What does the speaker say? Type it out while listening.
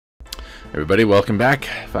Everybody, welcome back.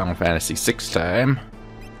 Final Fantasy VI time.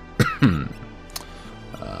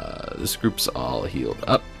 This group's all healed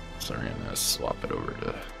up, so we're gonna swap it over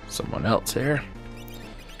to someone else here.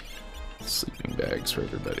 Sleeping bags for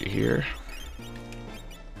everybody here.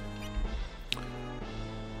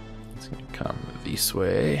 It's gonna come this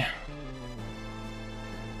way.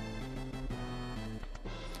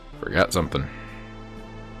 Forgot something.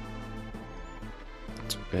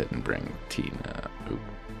 Let's go ahead and bring Tina. Oop.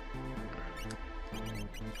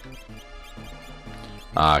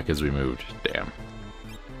 Ah, because we moved. Damn.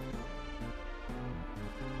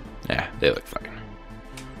 Yeah, they look fine.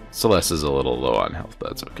 Celeste is a little low on health, but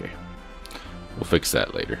that's okay. We'll fix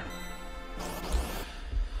that later.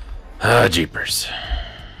 Ah, jeepers.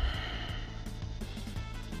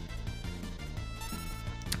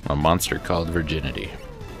 A monster called Virginity.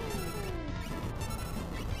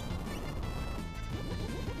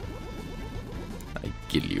 I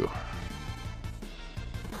kill you.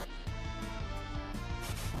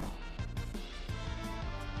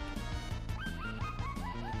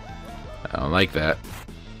 I don't like that.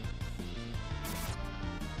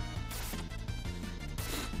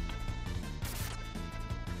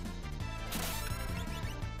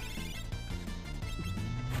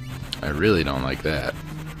 I really don't like that.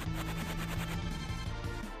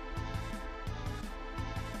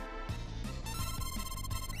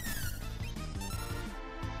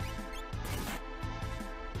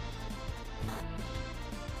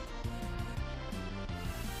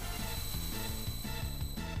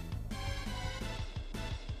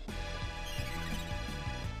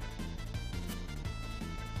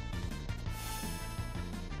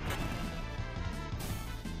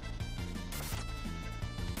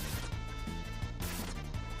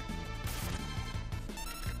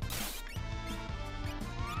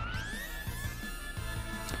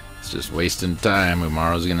 Just wasting time.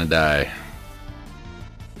 Umaro's gonna die.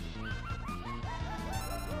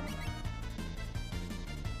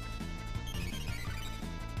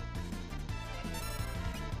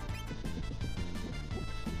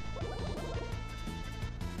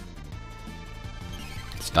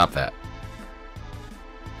 Stop that.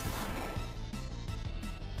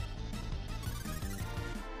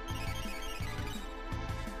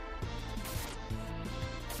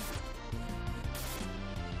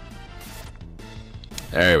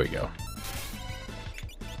 There we go.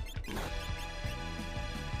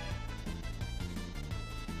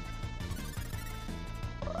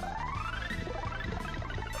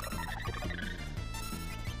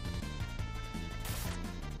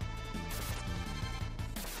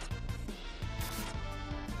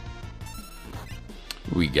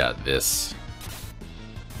 We got this.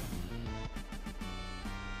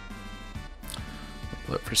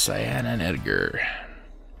 Look for Cyan and Edgar.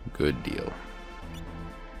 Good deal.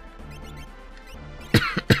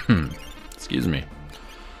 Excuse me.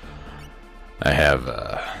 I have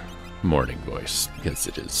a morning voice because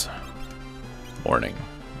it is morning.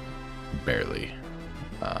 Barely.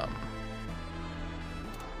 The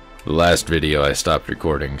last video I stopped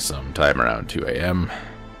recording sometime around 2 a.m.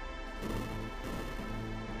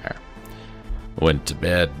 Went to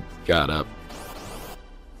bed, got up,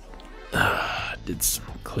 did some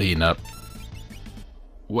cleanup.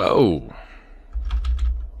 Whoa!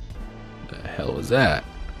 The hell was that?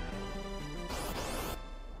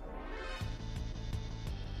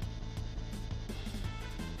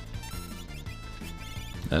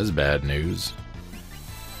 That's bad news.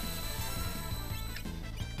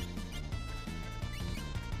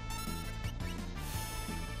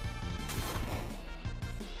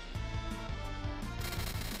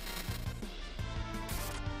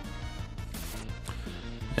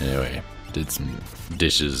 Anyway, did some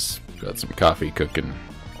dishes, got some coffee cooking,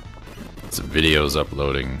 some videos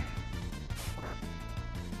uploading.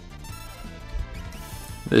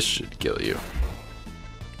 This should kill you.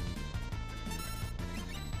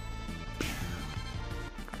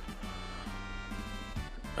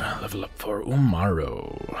 Level up for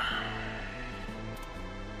Umaro.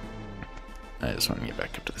 I just want to get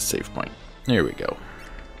back up to the save point. Here we go.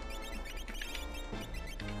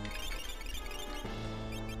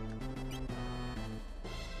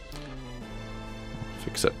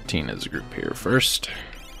 Fix up Tina's group here first,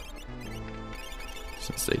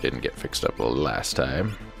 since they didn't get fixed up last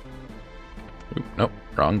time. Oop, nope,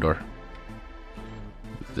 wrong door.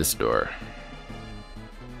 This door.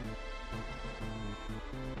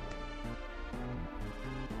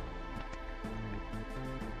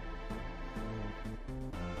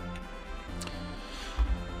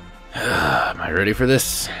 Am I ready for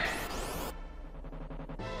this?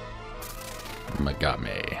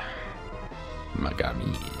 Magami.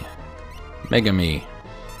 Mega Me.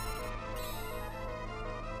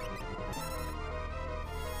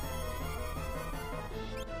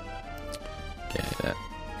 Okay, that.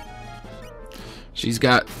 She's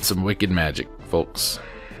got some wicked magic, folks.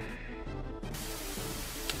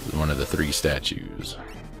 One of the 3 statues.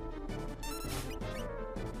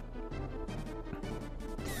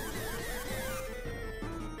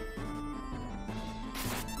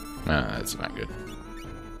 Ah, that's not good.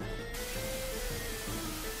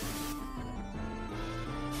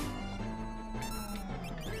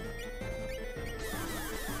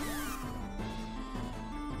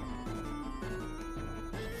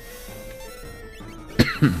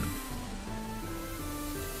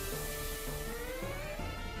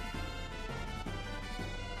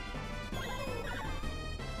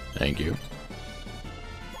 Thank you.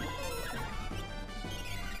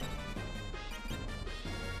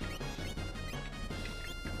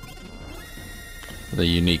 The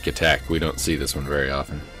unique attack. We don't see this one very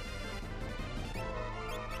often.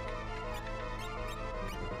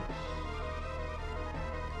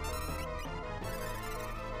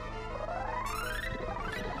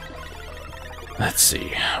 Let's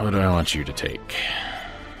see. What do I want you to take?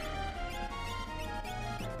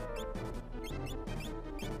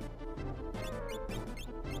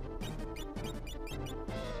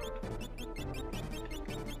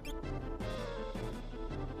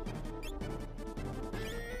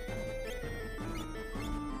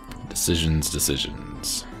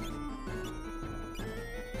 Decisions.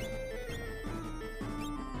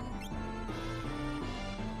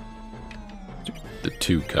 The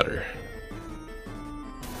 2 cutter.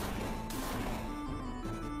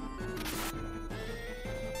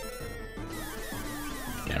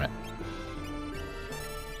 Damn it.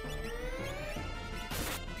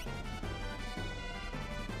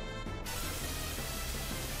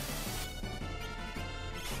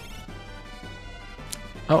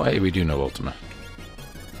 Oh, hey, we do know Ultima.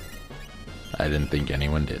 I didn't think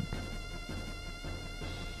anyone did.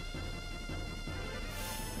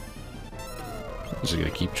 She's gonna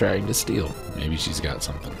keep trying to steal. Maybe she's got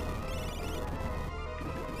something.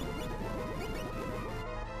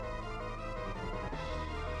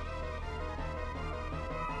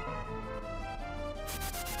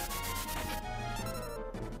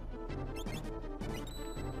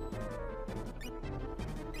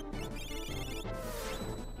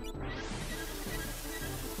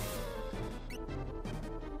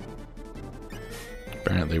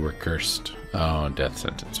 Apparently we're cursed. Oh, death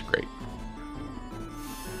sentence. Great.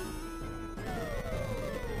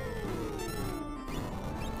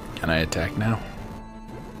 Can I attack now?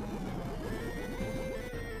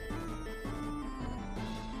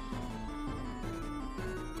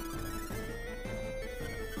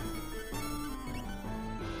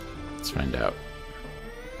 Let's find out.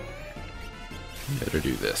 Better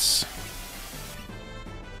do this.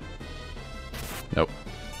 Nope.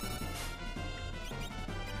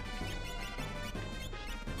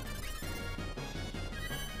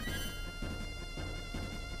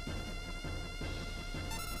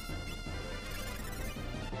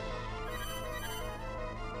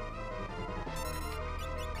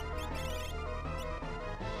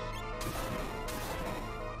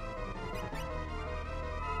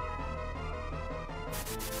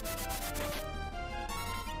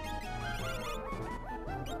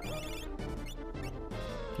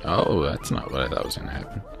 Oh, that's not what I thought was going to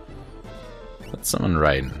happen. Let's summon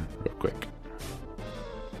Raiden real quick.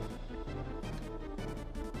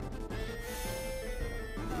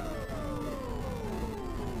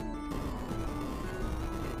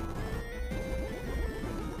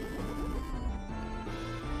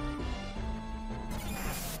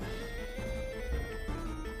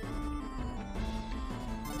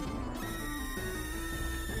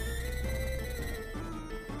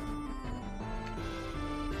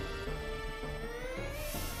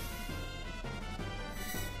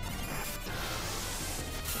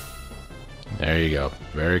 There you go.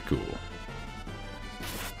 Very cool.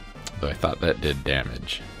 Though I thought that did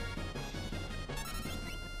damage.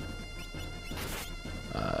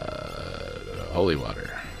 Holy water.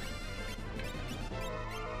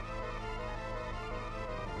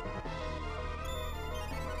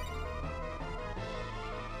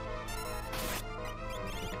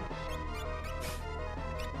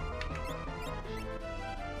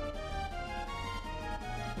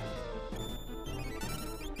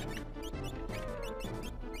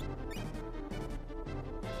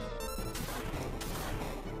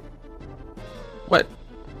 What?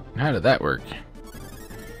 How did that work?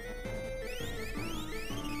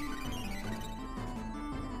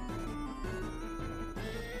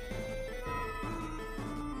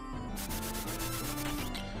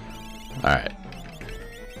 Alright.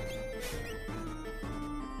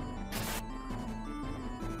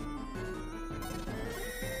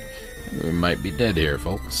 We might be dead here,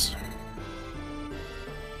 folks.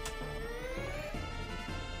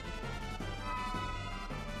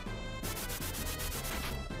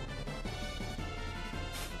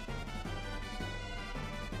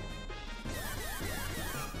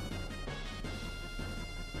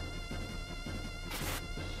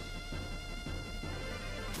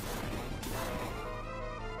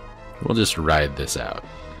 We'll just ride this out.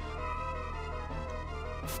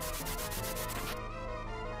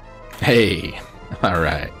 Hey!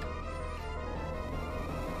 Alright.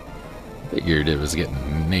 Figured it was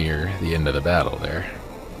getting near the end of the battle there.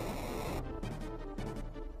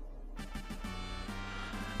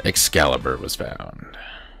 Excalibur was found.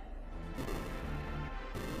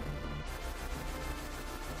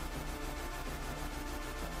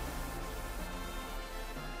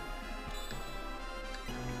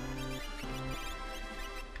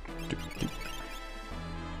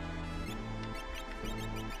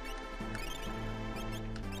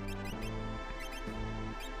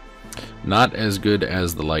 Not as good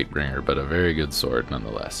as the Lightbringer, but a very good sword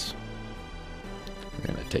nonetheless.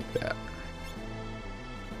 We're gonna take that.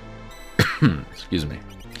 Excuse me.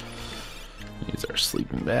 Use our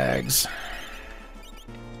sleeping bags.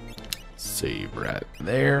 Save right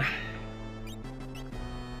there.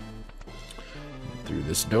 Through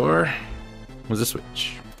this door was a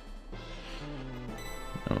switch.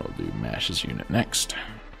 I'll do Mash's unit next.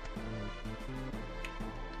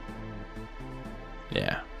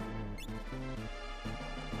 Yeah.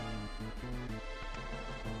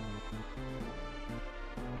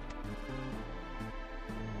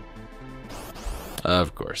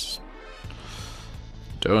 Of course.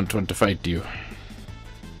 Don't want to fight you.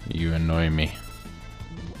 You annoy me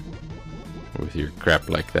with your crap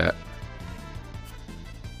like that.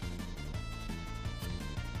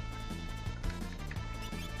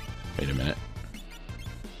 Wait a minute.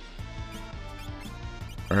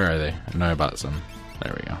 Where are they? I know I bought some.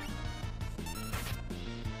 There we go.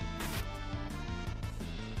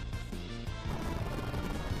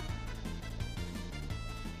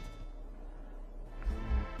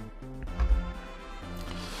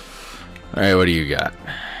 Alright, what do you got?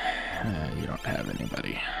 You don't have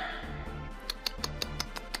anybody.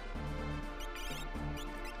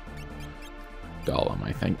 Golem,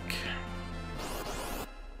 I think.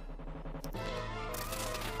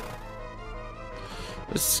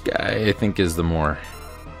 This guy, I think, is the more...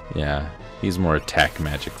 Yeah, he's more attack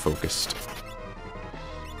magic focused.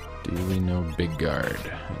 Do we know Big Guard?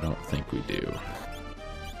 I don't think we do.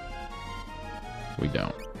 We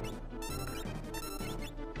don't.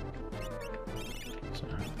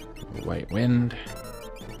 White Wind,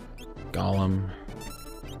 Golem.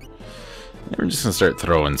 And we're just gonna start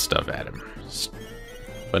throwing stuff at him. Just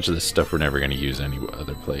a bunch of this stuff we're never gonna use any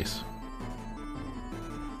other place.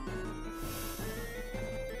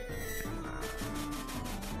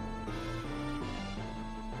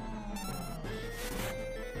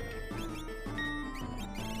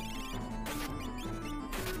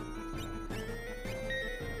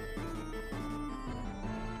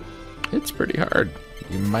 It's pretty hard.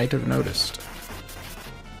 You might have noticed.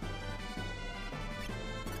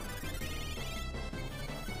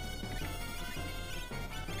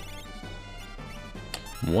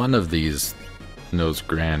 One of these knows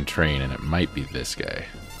Grand Train, and it might be this guy.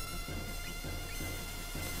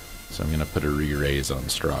 So I'm gonna put a re-raise on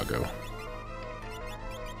Strago.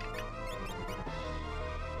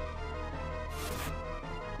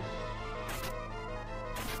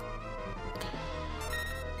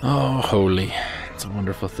 Oh, holy. It's a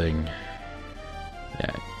wonderful thing.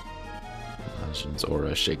 Yeah. Legend's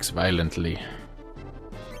aura shakes violently.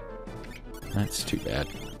 That's too bad.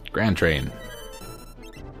 Grand Train.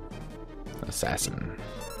 Assassin.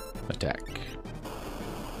 Attack.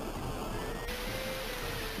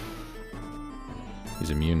 He's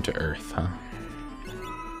immune to earth, huh?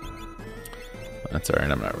 That's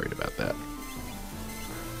alright, I'm not worried about that.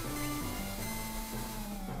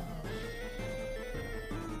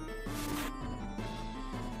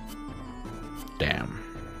 Damn.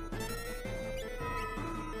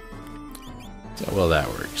 So, well, that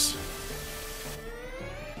works.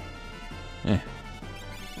 Eh.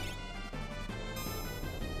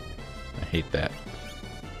 I hate that.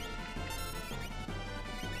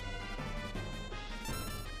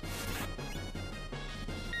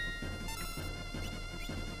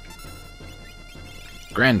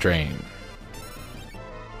 Grand Train.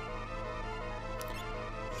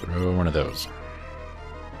 Throw one of those.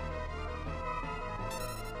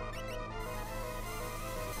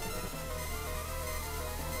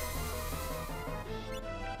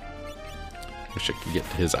 Wish I could get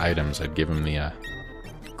to his items. I'd give him the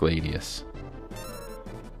Gladius.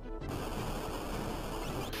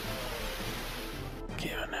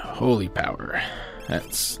 Okay, now holy power.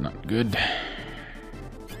 That's not good.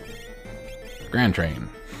 Grand Train.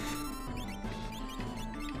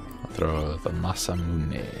 I'll throw the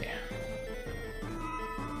Masamune.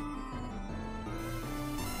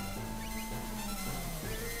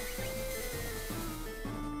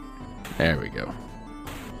 There we go.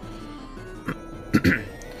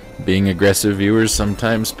 Being aggressive, viewers,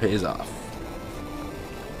 sometimes pays off.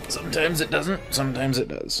 Sometimes it doesn't, sometimes it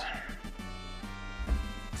does.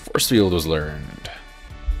 Force Field was learned.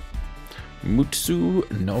 Mutsu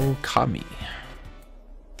no Kami.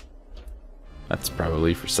 That's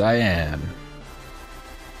probably for Cyan.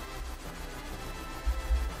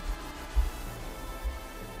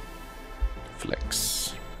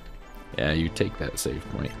 Flex. Yeah, you take that save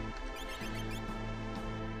point.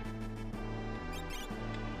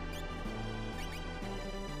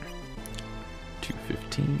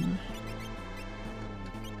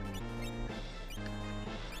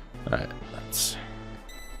 Alright, let's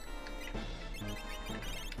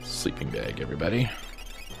sleeping bag, everybody.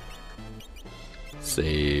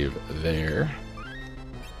 Save there.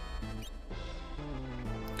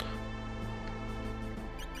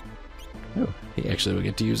 Oh, he actually will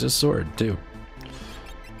get to use his sword, too.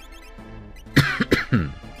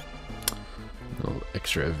 A little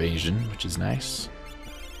extra evasion, which is nice.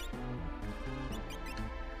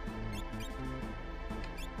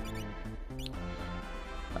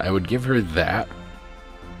 I would give her that,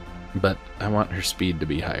 but I want her speed to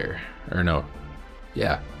be higher. Or no.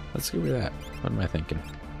 Yeah, let's give her that. What am I thinking?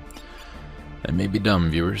 That may be dumb,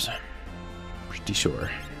 viewers. Pretty sure.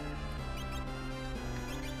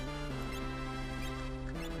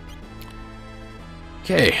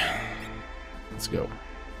 Okay. Let's go.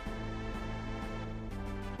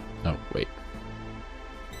 Oh, wait.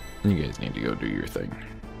 You guys need to go do your thing.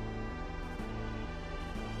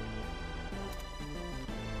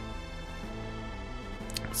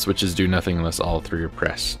 Switches do nothing unless all three are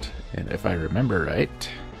pressed. And if I remember right,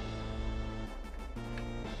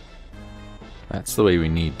 that's the way we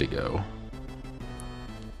need to go.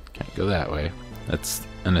 Can't go that way. That's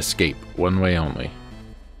an escape. One way only.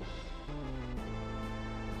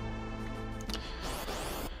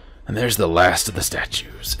 And there's the last of the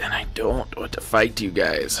statues. And I don't want to fight you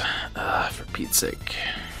guys. For Pete's sake.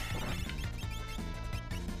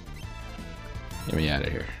 Get me out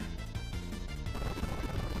of here.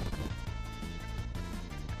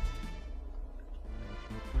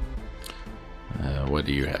 What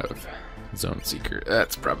do you have? Zone Seeker.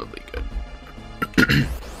 That's probably good.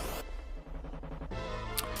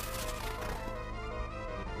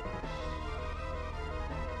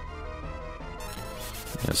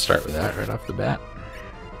 Let's start with that right off the bat.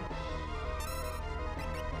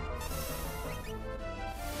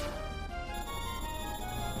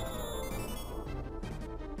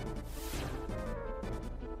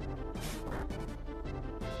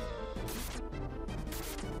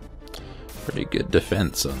 Pretty good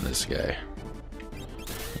defense on this guy.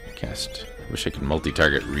 Cast. Wish I could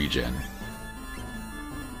multi-target regen.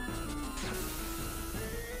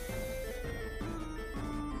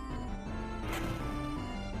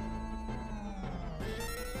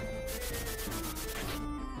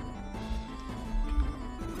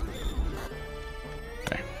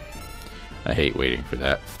 Okay. I hate waiting for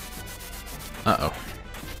that. Uh-oh.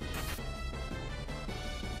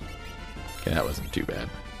 Okay, that wasn't too bad.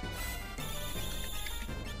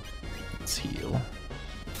 Heal.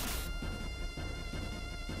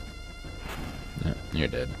 No, you're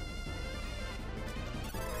dead.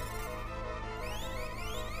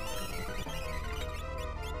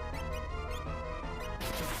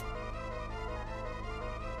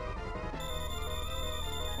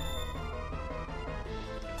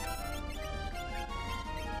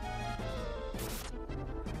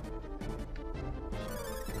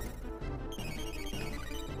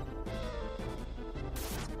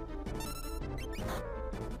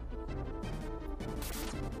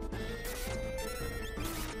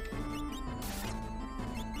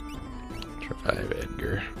 Revive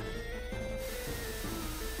Edgar.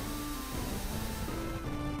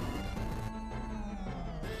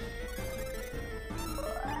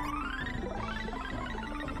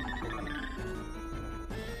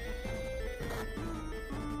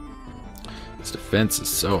 His defense is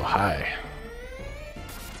so high.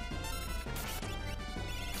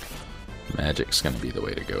 Magic's gonna be the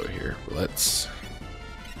way to go here. Let's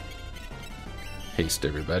haste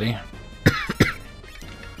everybody.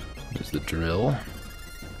 Here's the drill.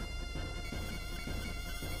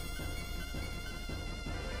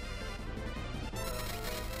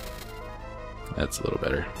 That's a little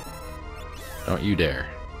better. Don't you dare,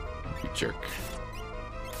 you jerk.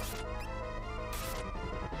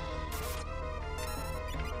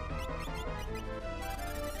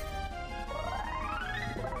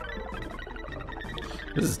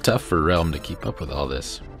 This is tough for Realm to keep up with all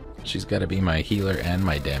this. She's got to be my healer and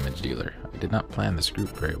my damage dealer. I did not plan this group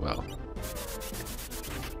very well.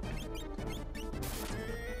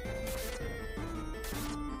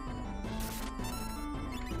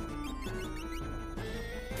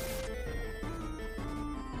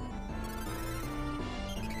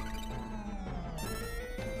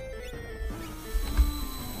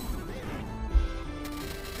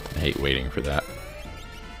 I hate waiting for that.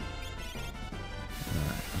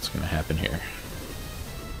 Alright, what's gonna happen here?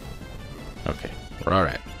 Okay, we're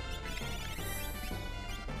alright.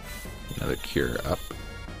 Another cure up.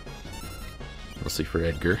 Mostly for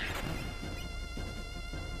Edgar.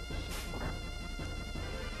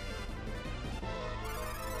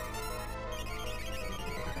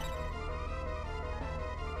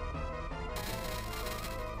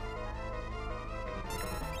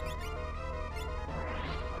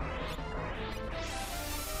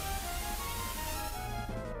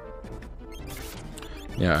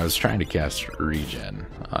 Yeah, I was trying to cast regen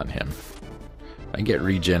on him. If I can get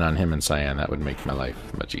regen on him and Cyan, that would make my life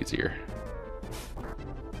much easier.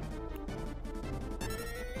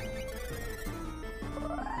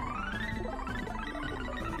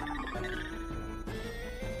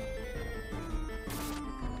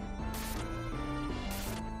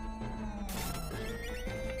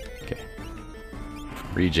 Okay.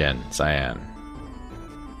 Regen, Cyan.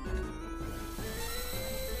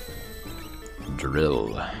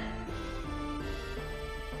 Drill.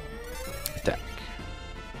 Attack.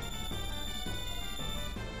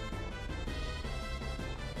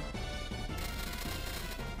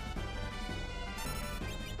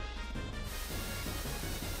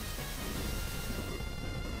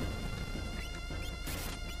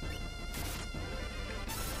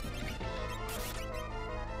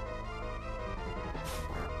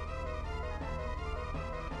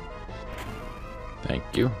 Thank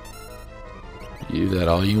you. You that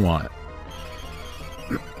all you want.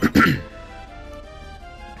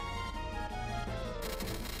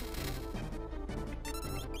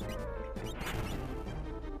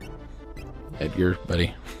 Edgar,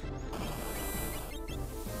 buddy.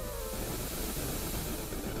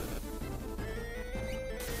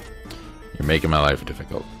 You're making my life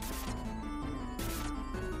difficult.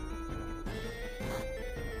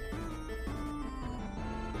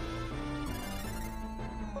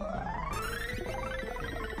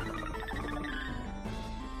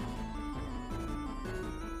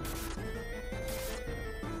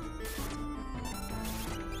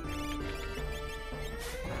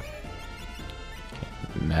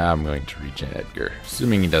 Now I'm going to regen Edgar,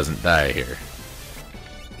 assuming he doesn't die here.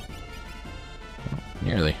 Oh,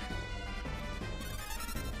 nearly.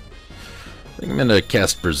 I think I'm going to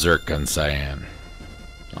cast Berserk on Cyan.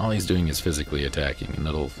 All he's doing is physically attacking, and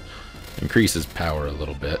it'll increase his power a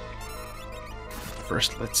little bit.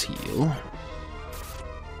 First, let's heal.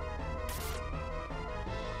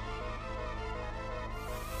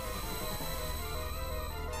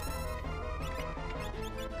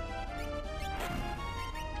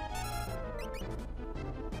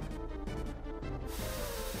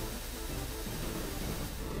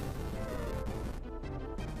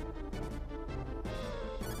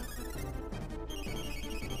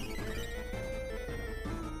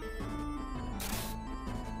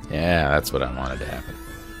 Yeah, that's what I wanted to happen.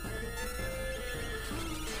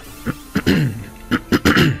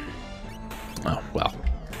 Oh, well.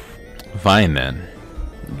 Fine then.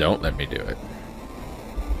 Don't let me do it.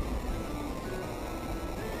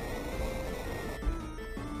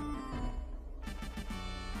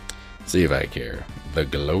 See if I care. The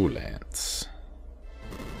Glow Lance.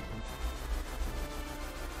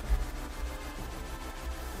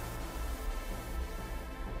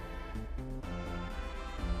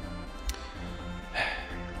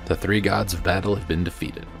 The three gods of battle have been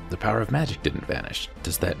defeated. The power of magic didn't vanish.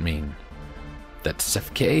 Does that mean that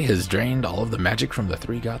Sefke has drained all of the magic from the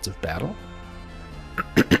three gods of battle?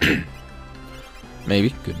 Maybe,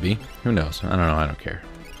 could be. Who knows? I don't know, I don't care.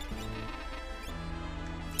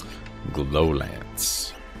 Glow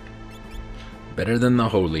Lance. Better than the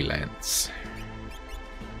Holy Lance.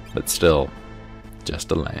 But still,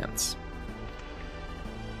 just a lance.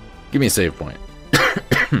 Give me a save point.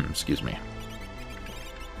 Excuse me.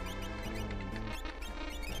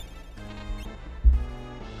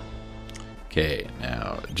 Okay,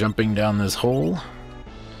 now jumping down this hole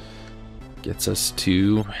gets us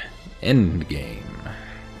to end game.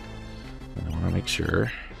 And I want to make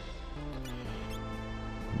sure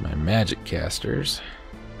my magic casters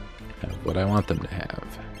have what I want them to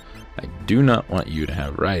have. I do not want you to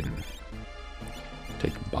have Raiden.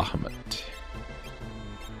 Take Bahamut.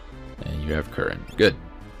 And you have Curran. Good.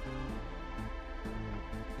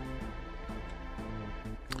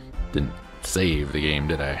 Didn't save the game,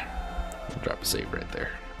 did I? I'll drop a save right there,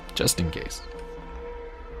 just in case.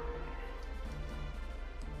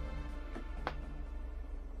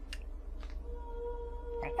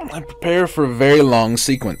 I prepare for a very long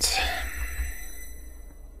sequence.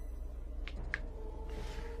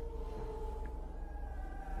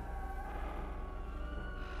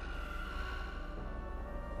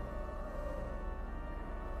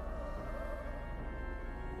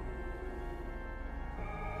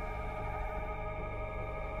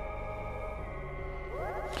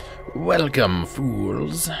 Welcome,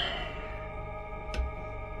 fools.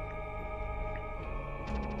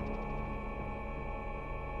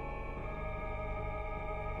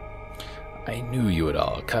 I knew you would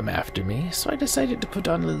all come after me, so I decided to put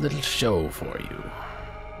on a little show for you.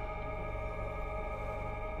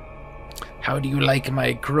 How do you like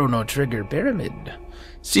my Chrono Trigger pyramid?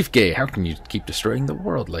 Sifke, how can you keep destroying the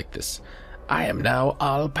world like this? I am now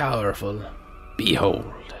all-powerful.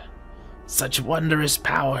 Behold. Such wondrous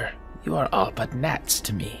power. You are all but gnats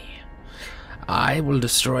to me. I will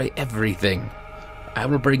destroy everything. I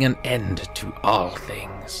will bring an end to all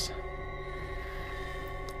things.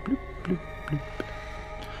 Bloop, bloop, bloop.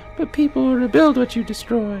 But people will rebuild what you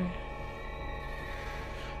destroy.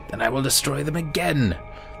 Then I will destroy them again.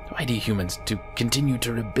 Why do humans continue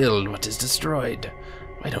to rebuild what is destroyed?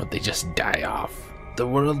 Why don't they just die off? The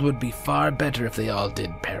world would be far better if they all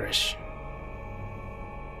did perish.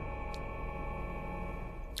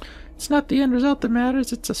 It's not the end result that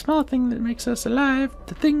matters, it's a small thing that makes us alive,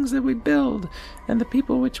 the things that we build, and the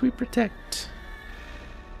people which we protect.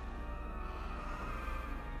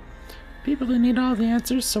 People who need all the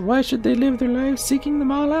answers, so why should they live their lives seeking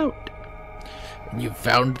them all out? And you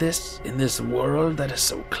found this in this world that is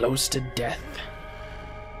so close to death?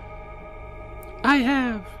 I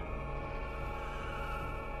have.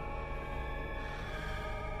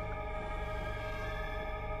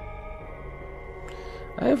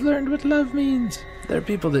 I have learned what love means. There are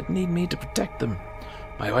people that need me to protect them.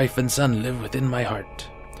 My wife and son live within my heart.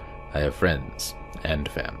 I have friends and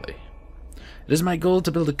family. It is my goal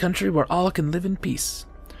to build a country where all can live in peace.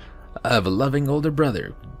 I have a loving older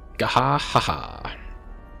brother. Gaha ha ha.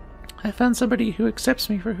 I found somebody who accepts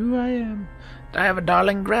me for who I am. I have a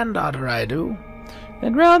darling granddaughter, I do.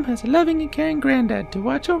 And Ram has a loving and caring granddad to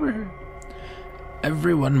watch over her.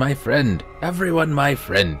 Everyone my friend. Everyone my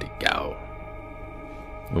friend, Gao.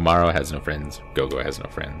 Umaro has no friends. Gogo has no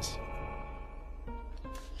friends.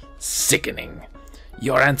 Sickening.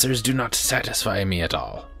 Your answers do not satisfy me at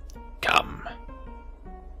all. Come.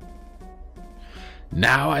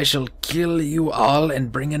 Now I shall kill you all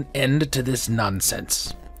and bring an end to this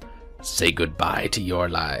nonsense. Say goodbye to your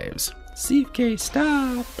lives. CK,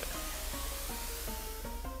 stop.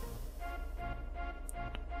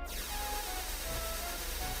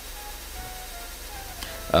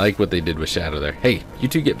 I like what they did with Shadow there. Hey, you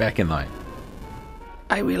two get back in line.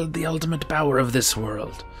 I wield the ultimate power of this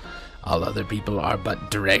world. All other people are but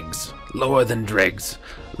dregs. Lower than dregs.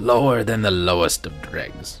 Lower than the lowest of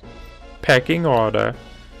dregs. Pecking order.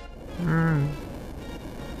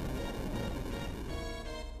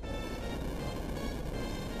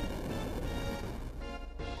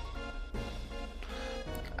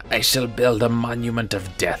 I shall build a monument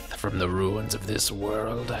of death from the ruins of this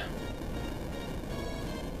world.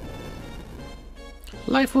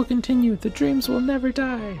 Life will continue. The dreams will never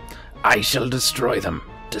die. I shall destroy them.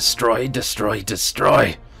 Destroy, destroy,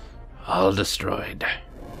 destroy. All destroyed.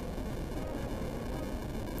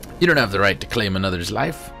 You don't have the right to claim another's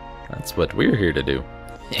life. That's what we're here to do.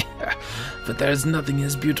 But there's nothing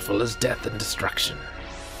as beautiful as death and destruction.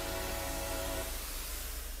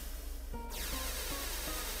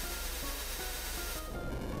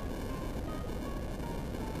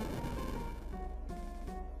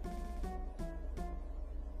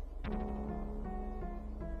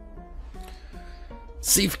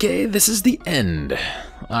 Sifke, this is the end.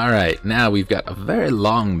 Alright, now we've got a very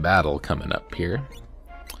long battle coming up here.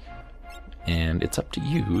 And it's up to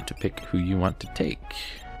you to pick who you want to take.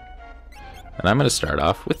 And I'm going to start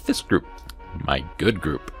off with this group. My good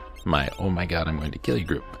group. My, oh my god, I'm going to kill you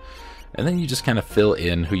group. And then you just kind of fill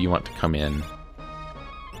in who you want to come in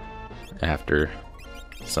after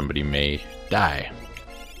somebody may die.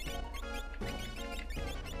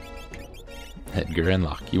 Edgar and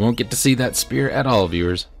Locke. You won't get to see that spear at all,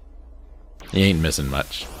 viewers. You ain't missing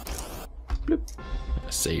much. Bloop.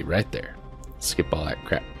 gonna say right there. Skip all that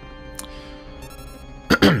crap.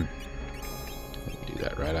 Do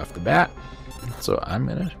that right off the bat. So I'm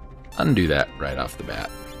gonna undo that right off the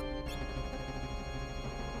bat.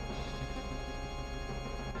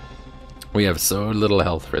 We have so little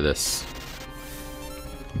health for this.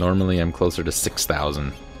 Normally I'm closer to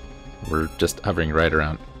 6,000. We're just hovering right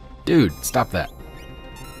around. Dude, stop that.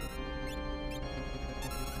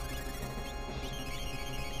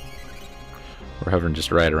 We're hovering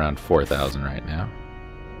just right around 4,000 right now.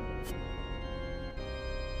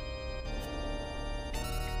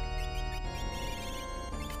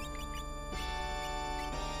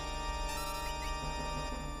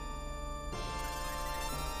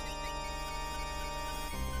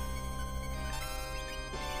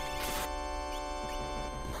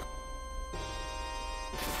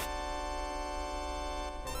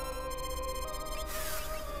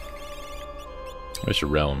 I wish a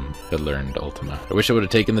realm had learned Ultima. I wish I would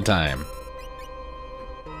have taken the time.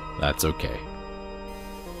 That's okay.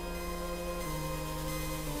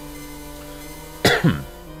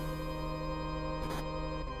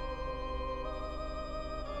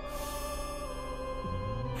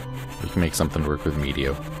 We can make something work with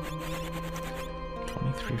Medio.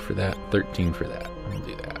 23 for that, 13 for that. I'll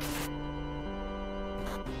do that.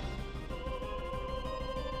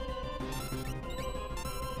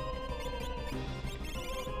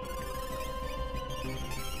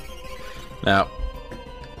 Now,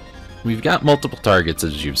 we've got multiple targets,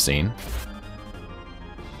 as you've seen.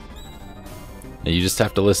 Now you just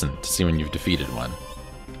have to listen to see when you've defeated one.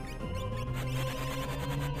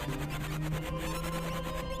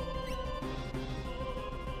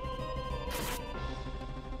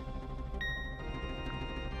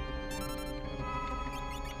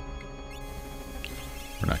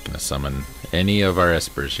 We're not going to summon any of our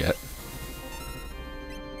espers yet.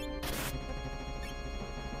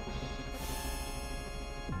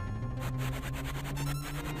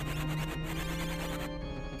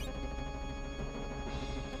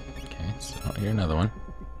 Here, another one.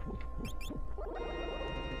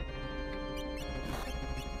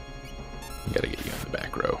 Gotta get you in the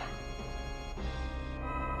back row.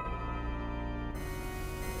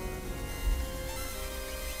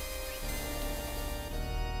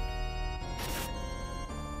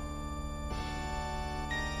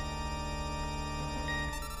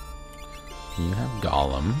 You have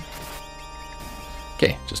Gollum.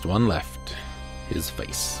 Okay, just one left. His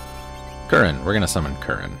face. Curran. We're going to summon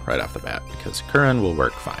Curran right off the bat, because Curran will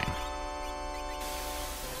work fine.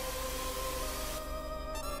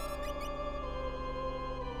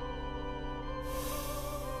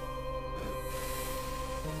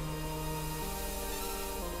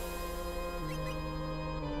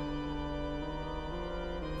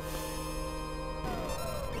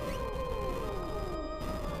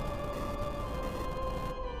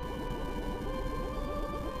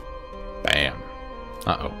 Bam.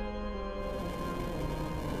 Uh-oh.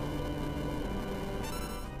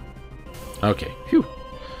 Okay, phew.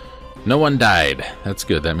 No one died. That's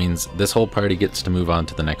good. That means this whole party gets to move on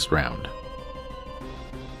to the next round.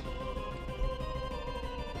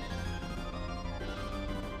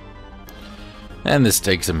 And this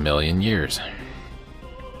takes 1,000,000 years.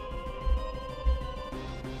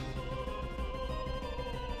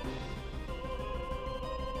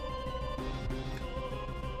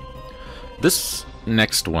 This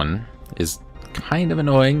next one is kind of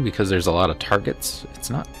annoying because there's a lot of targets. It's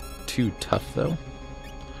not too tough though.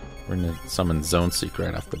 We're going to summon Zone Seek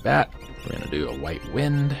right off the bat. We're going to do a White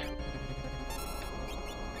Wind.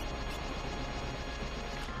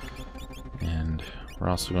 And we're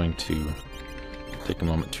also going to take a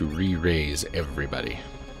moment to re-raise everybody.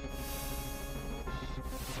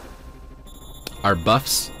 Our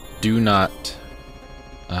buffs do not...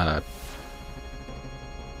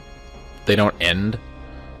 they don't end,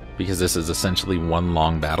 because this is essentially one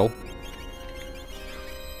long battle.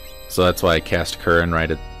 So that's why I cast Curran right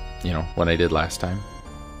at, you know, what I did last time.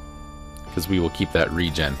 Because we will keep that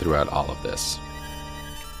regen throughout all of this.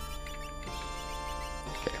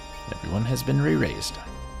 Okay, everyone has been re-raised.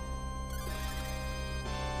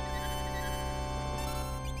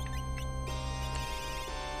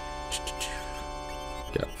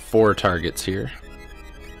 Got 4 targets here.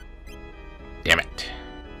 Damn it.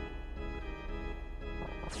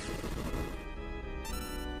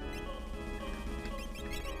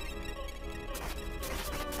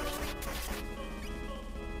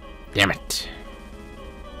 Damn it.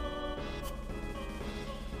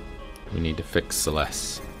 We need to fix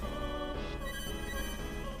Celeste.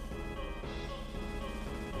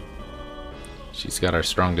 She's got our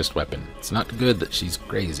strongest weapon. It's not good that she's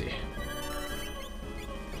crazy.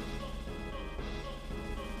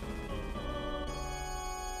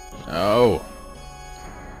 Oh.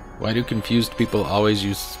 Why do confused people always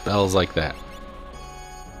use spells like that?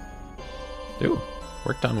 Ooh,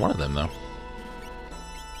 worked on one of them, though.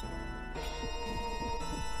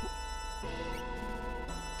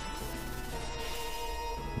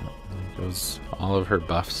 There goes all of her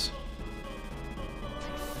buffs.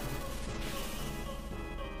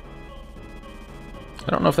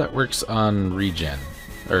 I don't know if that works on regen,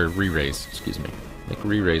 or re-raise, excuse me. I think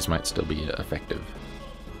re-raise might still be effective.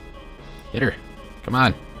 Hit her. Come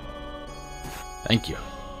on. Thank you.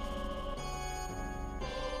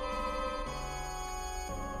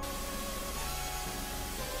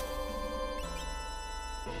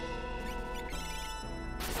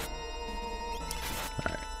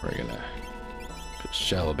 Alright, we're gonna put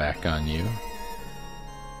shell back on you.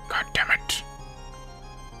 God damn it.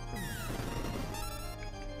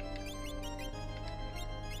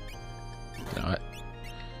 You know what?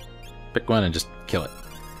 Pick one and just kill it.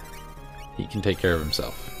 He can take care of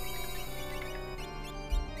himself.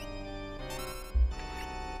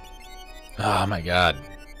 Oh my god.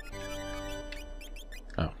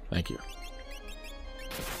 Oh, thank you.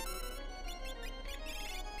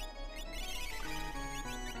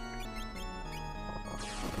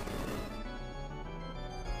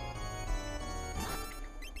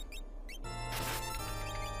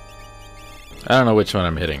 I don't know which one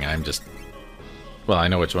I'm hitting. I'm just... Well, I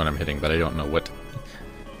know which one I'm hitting, but I don't know what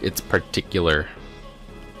its particular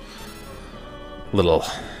little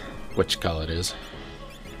whatchamacallit is.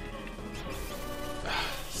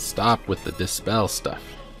 Stop with the dispel stuff.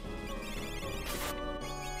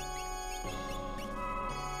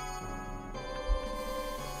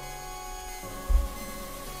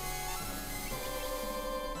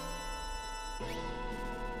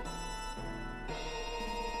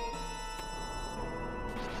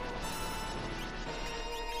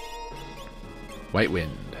 White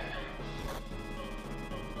Wind.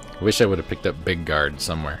 I wish I would have picked up Big Guard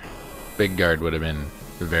somewhere. Big Guard would have been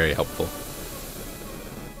very helpful.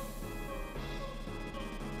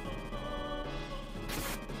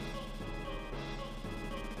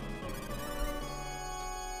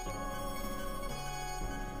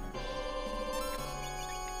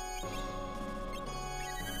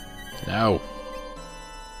 No.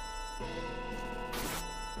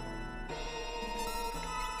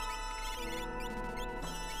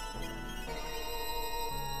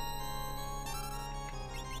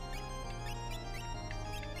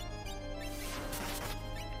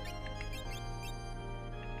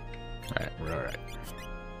 Alright, we're alright.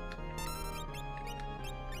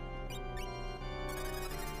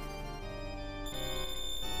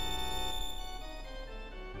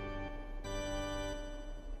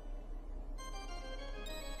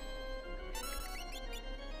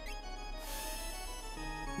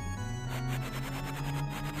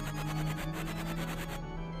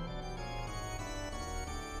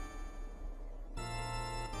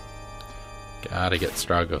 Gotta get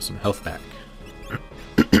Strago some health back.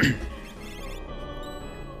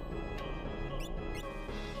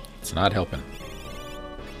 It's not helping.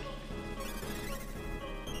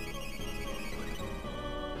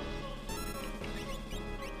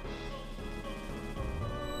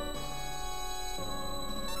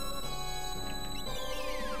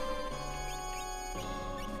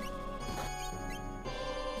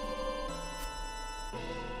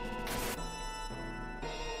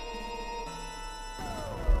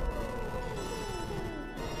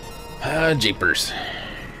 Jeepers.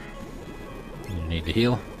 You need to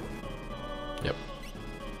heal? Yep.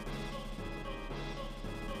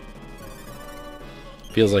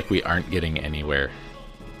 Feels like we aren't getting anywhere.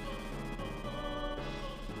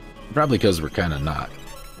 Probably because we're kind of not.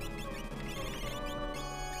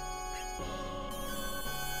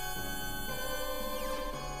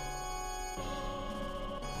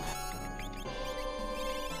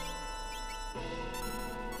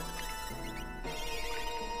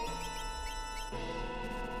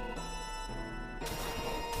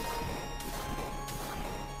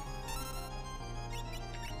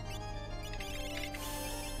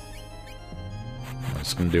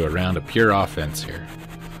 Just gonna do a round of pure offense here.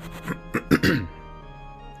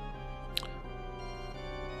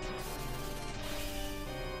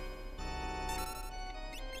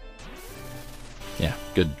 Yeah,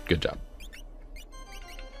 good job.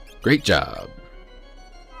 Great job.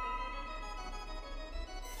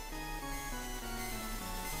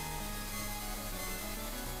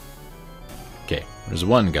 Okay, there's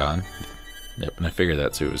one gone. Yep, and I figured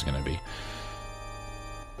that's who it was gonna be.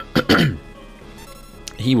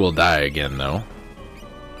 He will die again, though,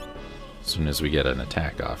 as soon as we get an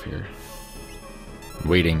attack off here. I'm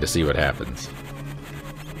waiting to see what happens.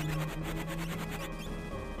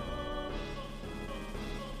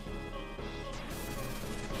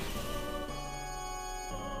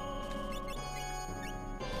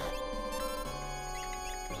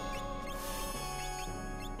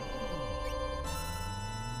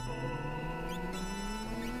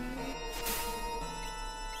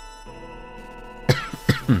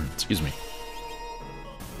 Excuse me.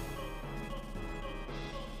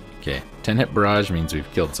 Okay, 10-hit barrage means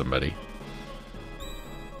we've killed somebody.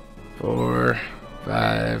 4,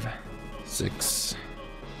 5, 6,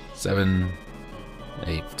 7,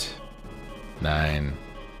 8, 9,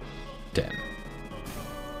 10.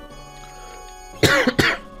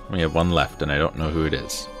 We have one left, and I don't know who it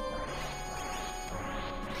is.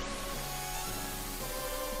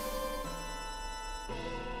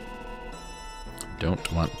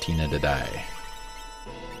 Don't want Tina to die.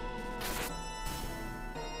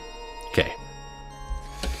 Okay.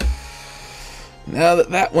 Now that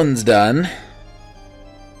that one's done,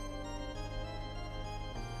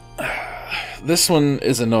 this one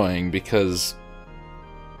is annoying because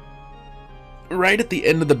right at the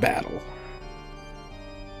end of the battle,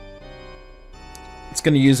 it's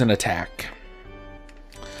going to use an attack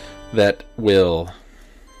that will,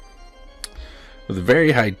 with a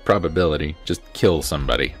very high probability, just kill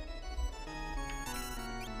somebody.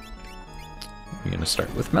 We're going to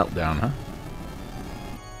start with Meltdown, huh?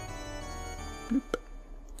 Boop.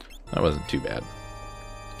 That wasn't too bad.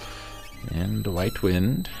 And White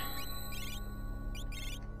Wind.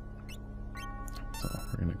 So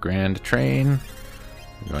we're going to Grand Train.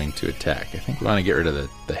 We're going to attack. I think we want to get rid of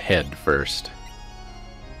the head first.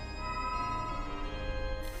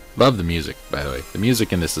 Love the music, by the way. The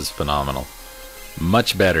music in this is phenomenal.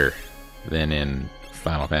 Much better than in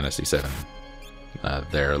Final Fantasy VII.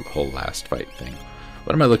 Their whole last fight thing.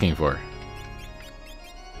 What am I looking for?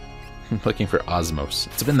 I'm looking for Osmos.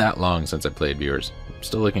 It's been that long since I played, viewers. I'm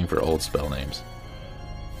still looking for old spell names.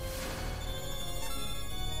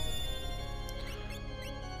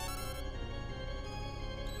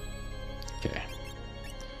 Okay.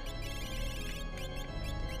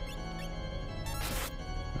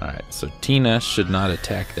 Alright, so Tina should not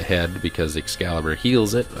attack the head because Excalibur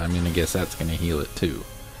heals it. I mean, I guess that's going to heal it too.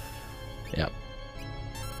 Yep.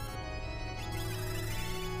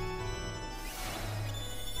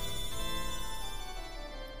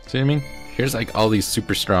 See what I mean? Here's like all these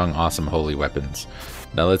super strong, awesome holy weapons.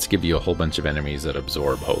 Now let's give you a whole bunch of enemies that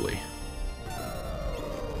absorb holy.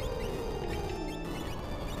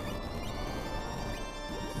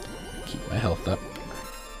 Keep my health up.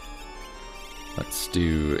 Let's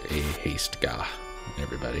do a haste Gah,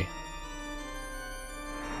 everybody.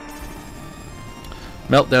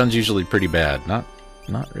 Meltdown's usually pretty bad. Not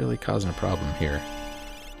really causing a problem here.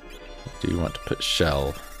 I do want to put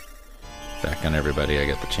Shell back on everybody I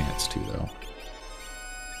get the chance to, though.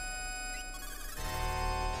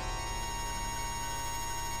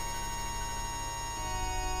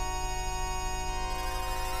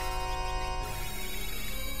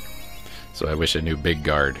 So I wish I knew Big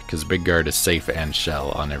Guard, because Big Guard is safe and Shell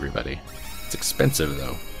on everybody. It's expensive,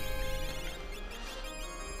 though.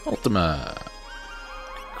 Ultima.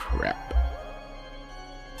 Crap.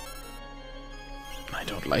 I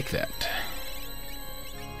don't like that.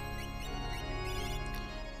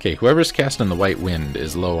 Okay, whoever's casting the White Wind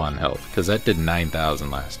is low on health, because that did 9,000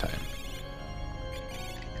 last time.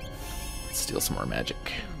 Let's steal some more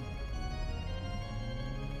magic.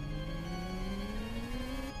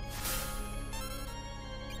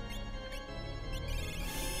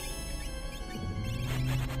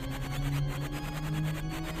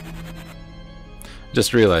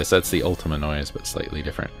 Just realized that's the Ultima noise, but slightly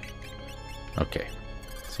different. Okay,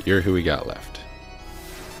 so you're who we got left.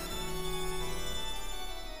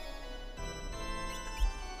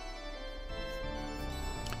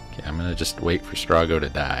 Okay, I'm gonna just wait for Strago to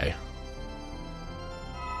die.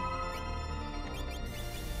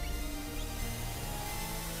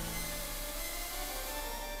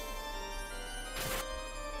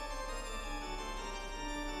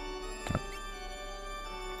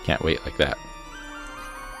 Can't wait like that.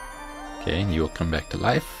 Okay, you will come back to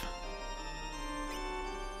life.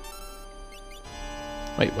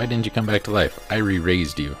 Wait, why didn't you come back to life? I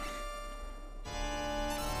re-raised you.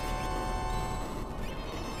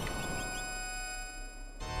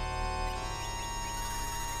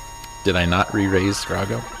 Did I not re-raise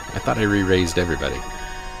Strago? I thought I re-raised everybody.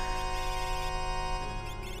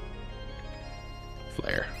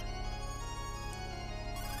 Flare.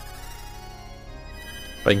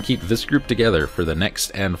 If I can keep this group together for the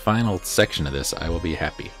next and final section of this, I will be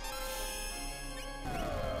happy.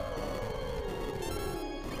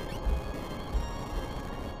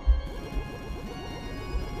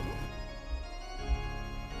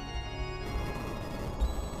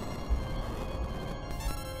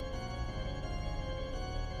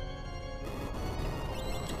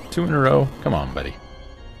 Two in a row? Come on, buddy.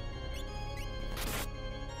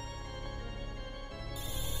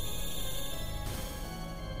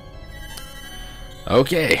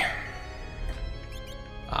 Okay.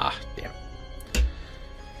 Ah, damn.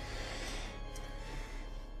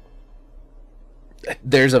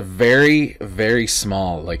 There's a very, very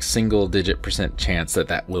small, like single-digit % chance that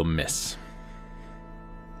that will miss.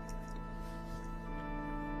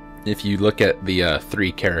 If you look at the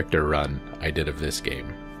 3-character run I did of this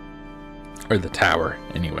game, or the tower,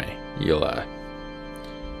 anyway, you'll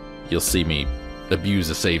see me abuse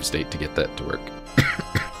a save state to get that to work.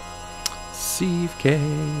 Save K.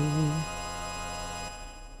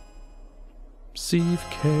 Save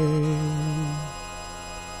K.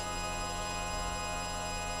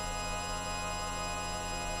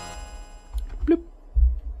 Bloop.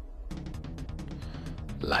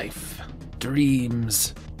 Life,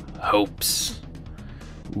 dreams, hopes.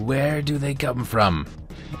 Where do they come from?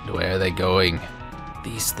 And where are they going?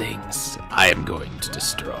 These things I am going to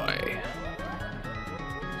destroy.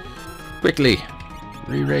 Quickly!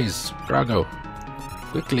 Re-raise, Drago.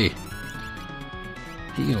 Quickly!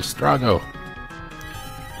 Heal, Strago.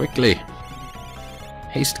 Quickly!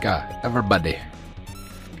 Hastka, everybody.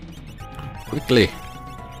 Quickly!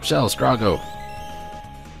 Shell, Strago.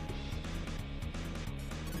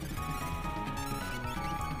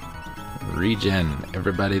 Regen,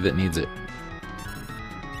 everybody that needs it.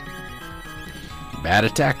 Bad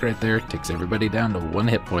attack right there. Takes everybody down to 1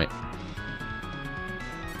 hit point.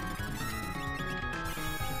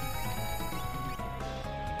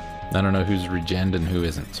 I don't know who's regened and who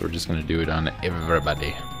isn't, so we're just going to do it on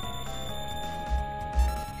everybody.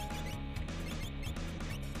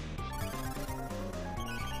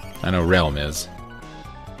 I know Realm is.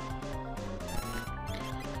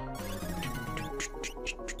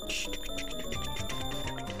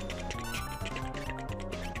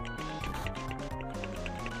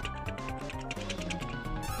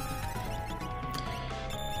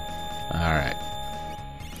 Alright.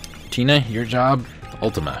 Tina, your job,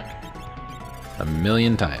 Ultima.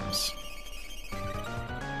 1,000,000 times.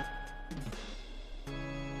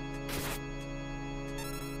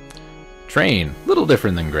 Train, little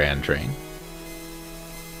different than Grand Train.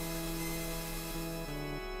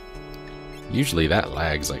 Usually that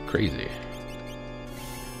lags like crazy.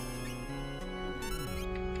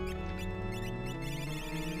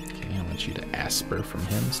 Okay, I want you to Asper from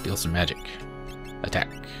him, steal some magic. Attack.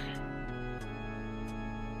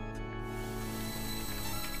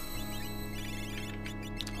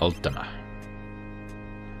 Ultima.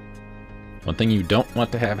 One thing you don't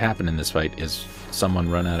want to have happen in this fight is someone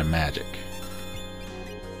run out of magic.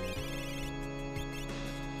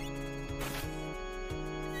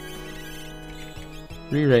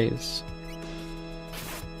 Re-raise.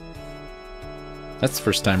 That's the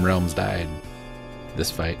first time Realms died this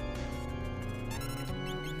fight.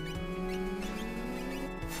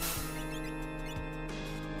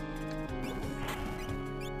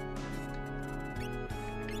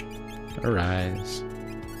 Arise.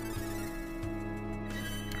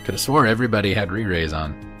 Could have swore everybody had re-raise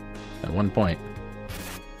on at one point.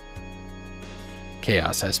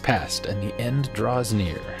 Chaos has passed and the end draws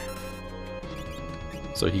near.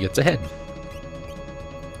 So he gets ahead.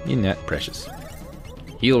 In that precious.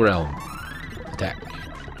 Heal Realm. Attack.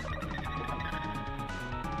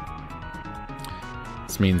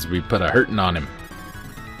 This means we put a hurtin' on him.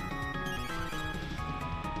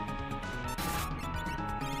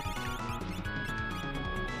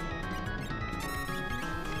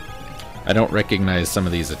 I don't recognize some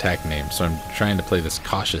of these attack names, so I'm trying to play this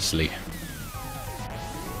cautiously.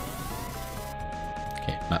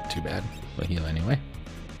 Okay, not too bad. We'll heal anyway.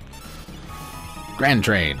 Grand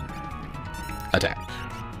Train. Attack.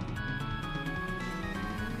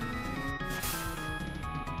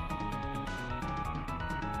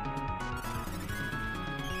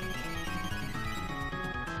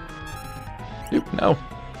 Oop, no.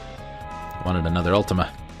 Wanted another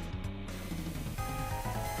Ultima.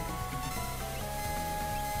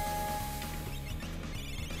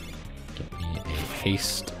 Get me a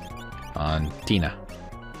haste on Tina.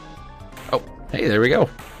 Oh, hey, there we go.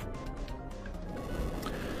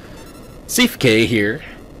 Sifke here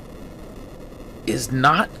is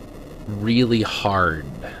not really hard.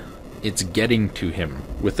 It's getting to him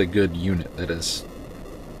with a good unit that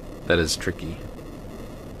is tricky.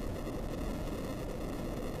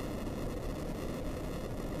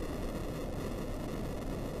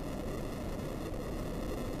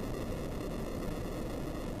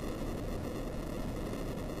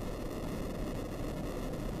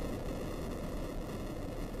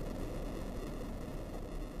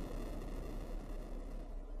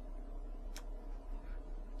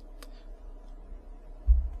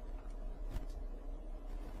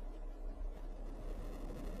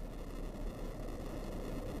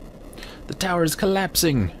 tower's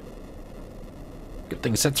collapsing. Good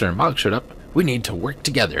thing Setzer and Mog showed up. We need to work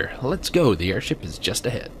together. Let's go. The airship is just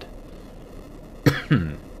ahead.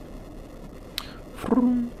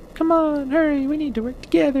 Come on, hurry. We need to work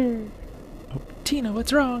together. Oh, Tina,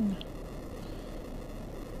 what's wrong?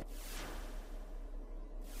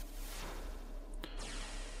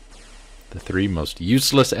 The three most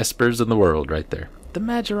useless espers in the world right there. The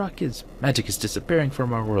magic is disappearing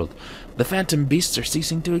from our world. The phantom beasts are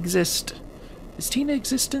ceasing to exist. Is Tina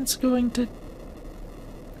existence going to...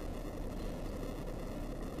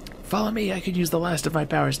 Follow me, I could use the last of my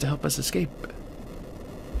powers to help us escape.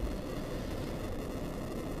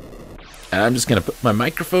 And I'm just gonna put my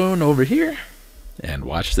microphone over here and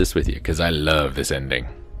watch this with you, because I love this ending.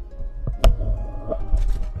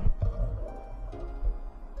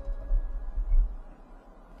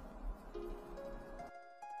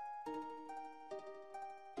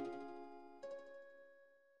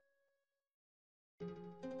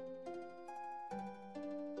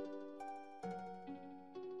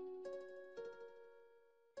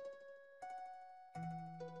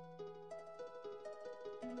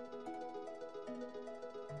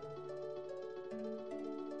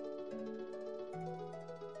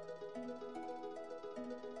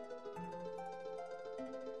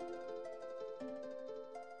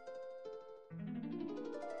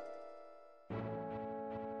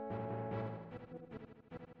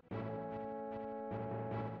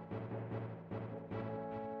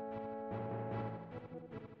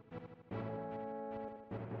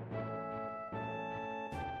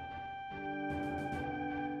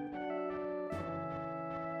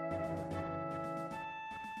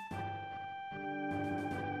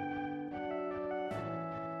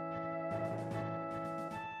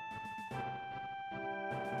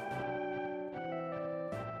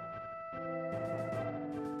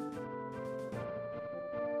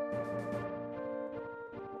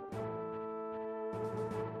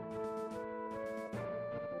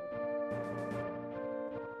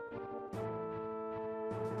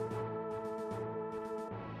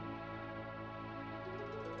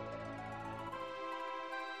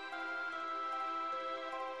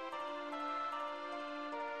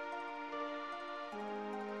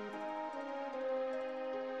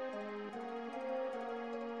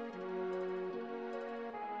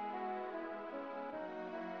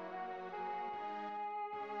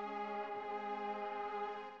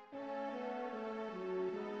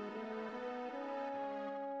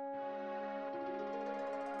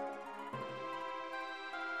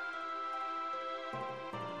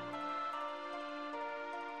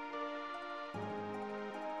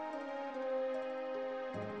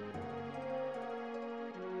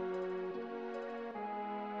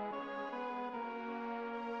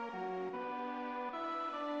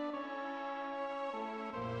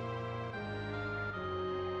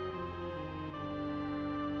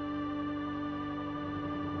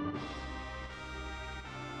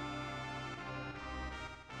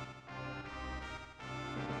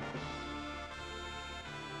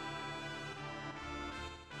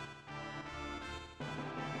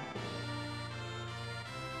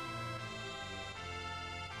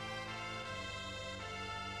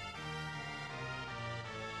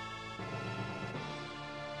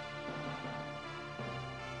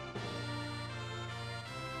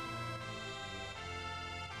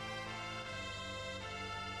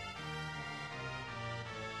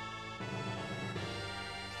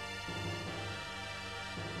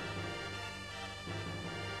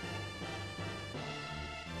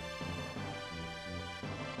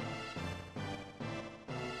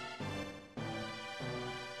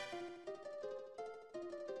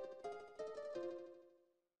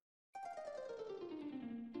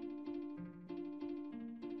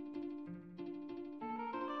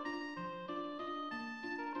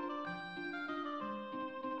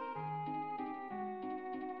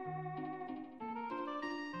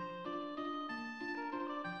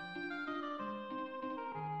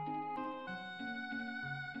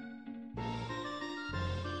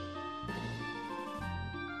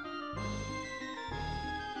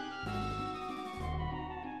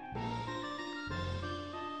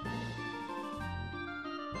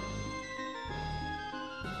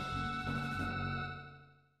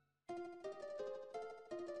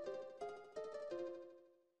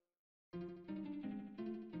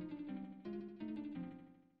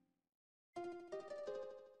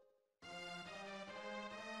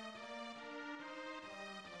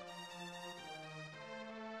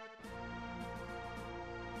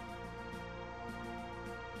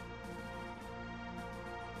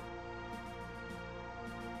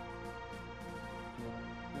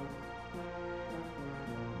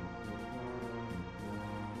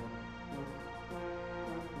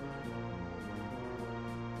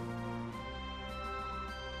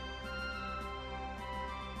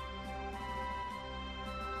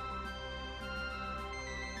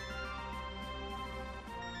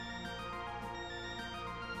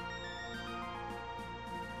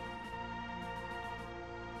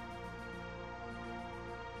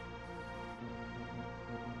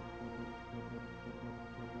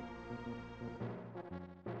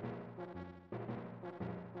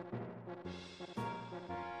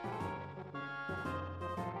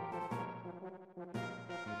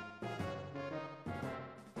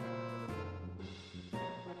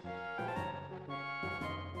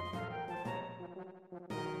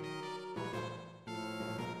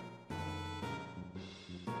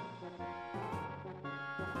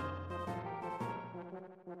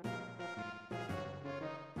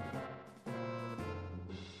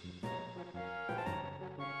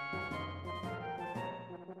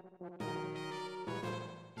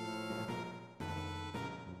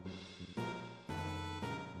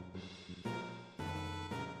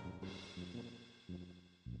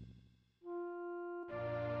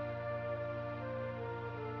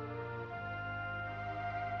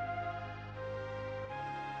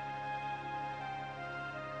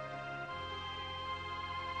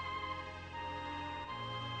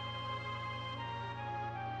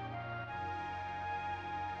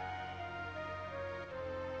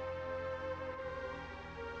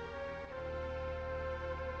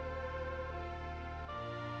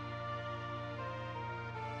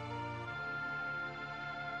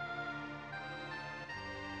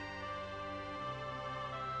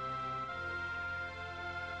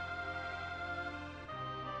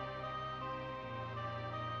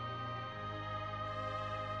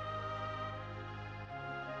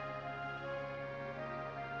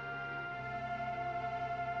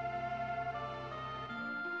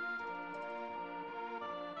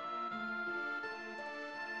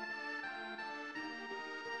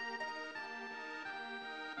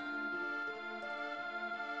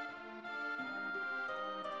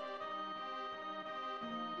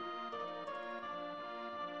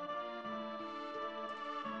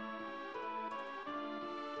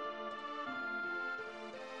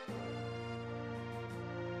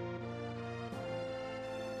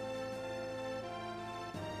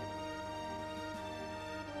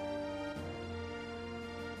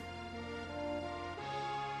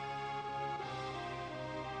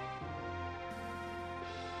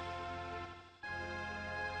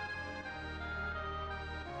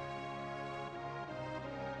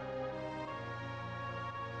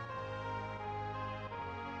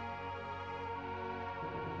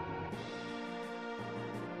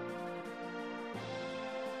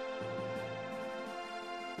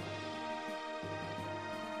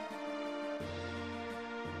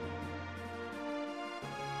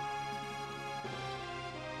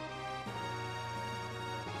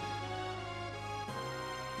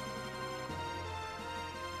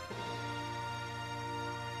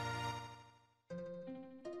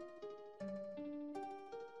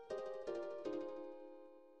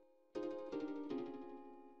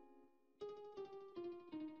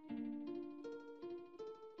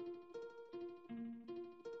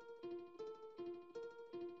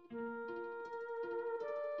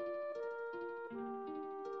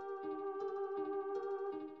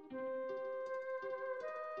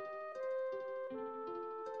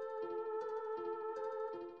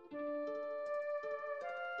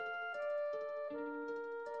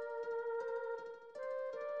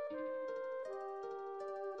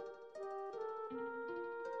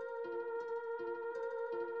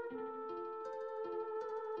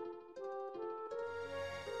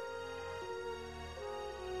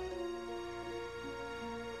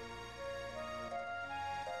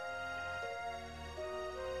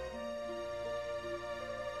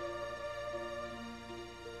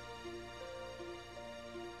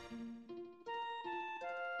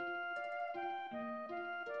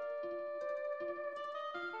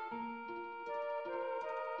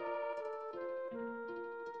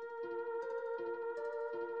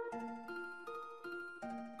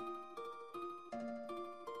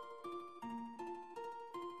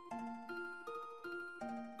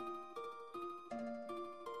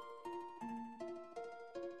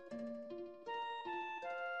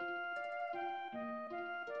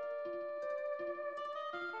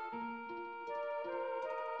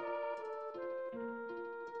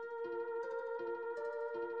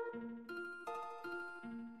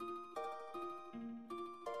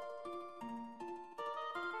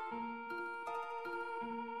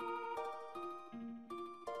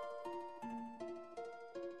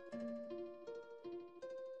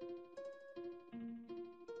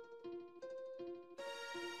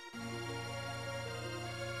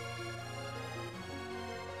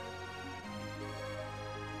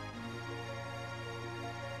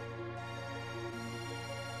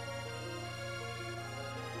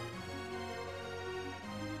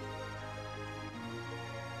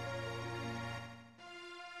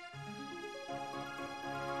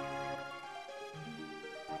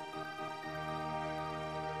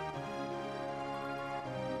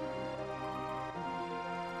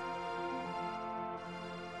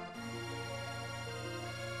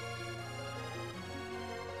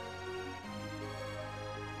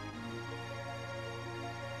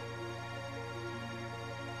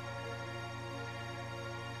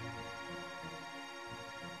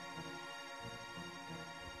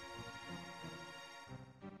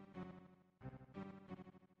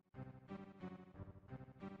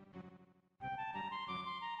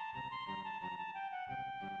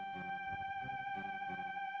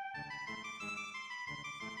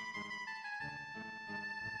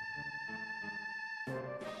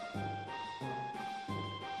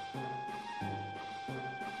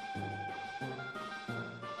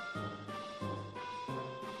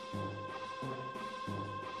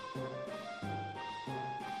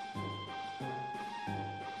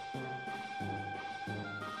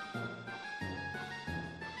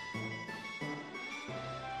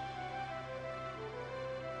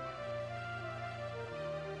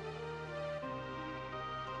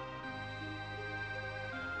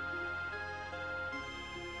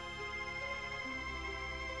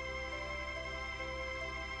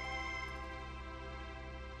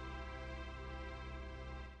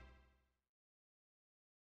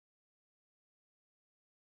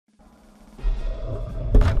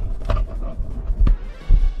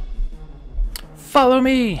 Follow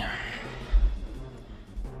me!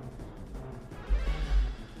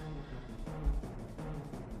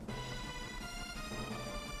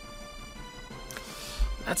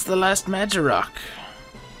 That's the last Majorok.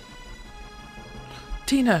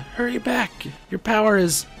 Tina, hurry back! Your power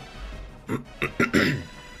is...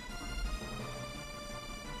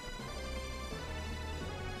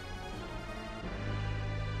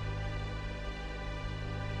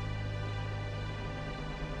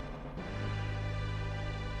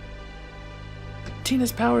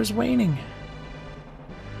 Tina's power is waning.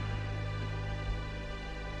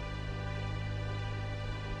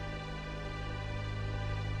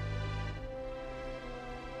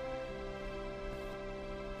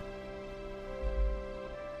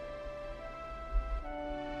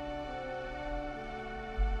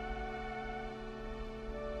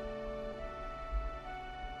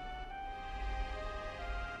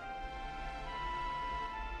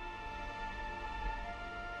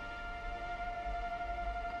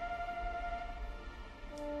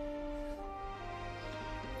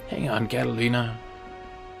 Hang on, Catalina.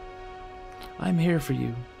 I'm here for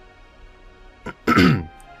you.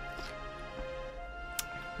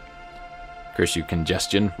 Curse you,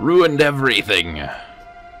 congestion. Ruined everything!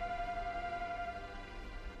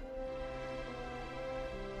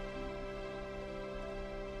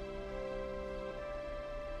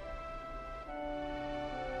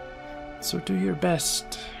 So do your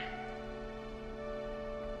best.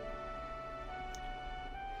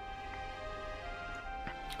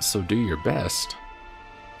 So do your best.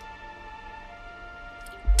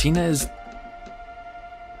 Tina is...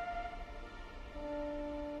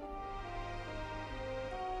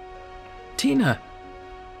 Tina!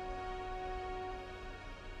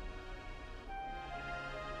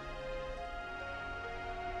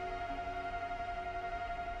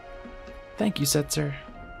 Thank you, Setzer.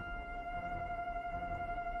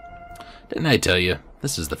 Didn't I tell you,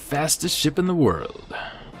 this is the fastest ship in the world.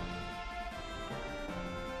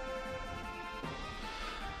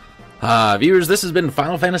 Viewers, this has been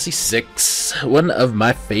Final Fantasy VI, one of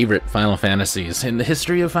my favorite Final Fantasies in the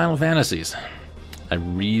history of Final Fantasies. I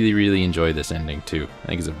really, really enjoy this ending, too. I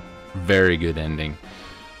think it's a very good ending.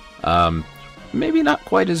 Maybe not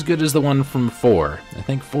quite as good as the one from 4. I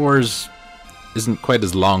think 4's isn't quite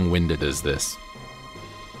as long-winded as this.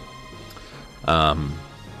 Not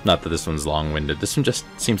that this one's long-winded. This one just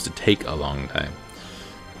seems to take a long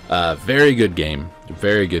time. Very good game.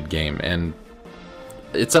 Very good game. And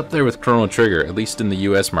it's up there with Chrono Trigger, at least in the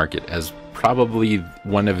US market, as probably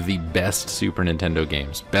one of the best Super Nintendo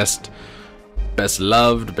games. Best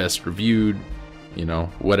loved, best reviewed, you know,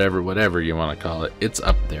 whatever you want to call it. It's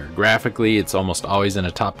up there. Graphically, it's almost always in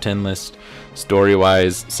a top 10 list.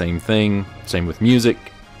 Story-wise, same thing. Same with music.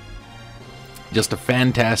 Just a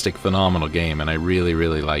fantastic, phenomenal game, and I really,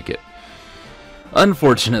 really like it.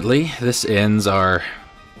 Unfortunately, this ends our...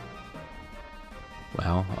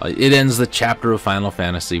 Well, it ends the chapter of Final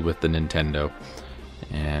Fantasy with the Nintendo.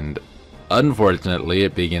 And unfortunately,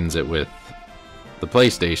 it begins it with the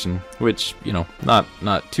PlayStation, which, you know, not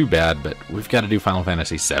too bad, but we've got to do Final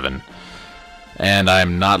Fantasy VII. And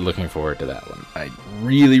I'm not looking forward to that one. I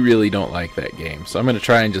really, really don't like that game. So I'm going to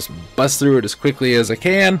try and just bust through it as quickly as I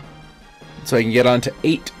can, so I can get on to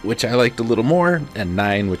 8, which I liked a little more, and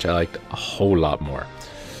 9, which I liked a whole lot more.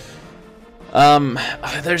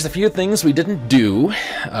 There's a few things we didn't do. Like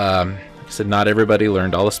I said, not everybody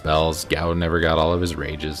learned all the spells. Gao never got all of his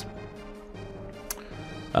rages.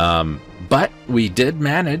 But we did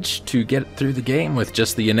manage to get through the game with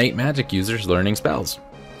just the innate magic users learning spells.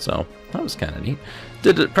 So that was kind of neat.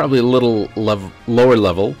 Did it probably a little lower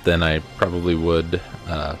level than I probably would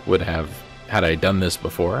have had I done this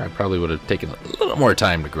before. I probably would have taken a little more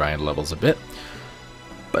time to grind levels a bit.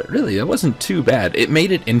 But really, that wasn't too bad. It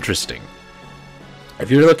made it interesting. If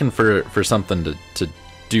you're looking for something to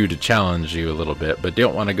do to challenge you a little bit, but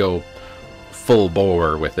don't want to go full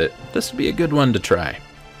bore with it, this would be a good one to try.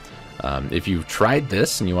 If you've tried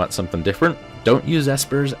this and you want something different, don't use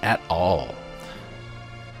espers at all.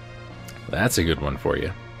 That's a good one for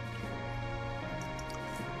you.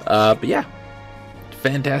 But yeah,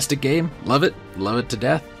 fantastic game. Love it to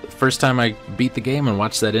death. First time I beat the game and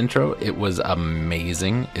watched that intro, it was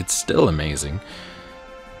amazing. It's still amazing.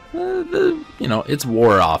 You know, it's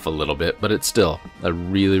wore off a little bit, but it's still a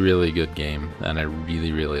really, really good game, and I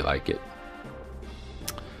really, really like it.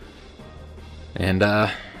 And,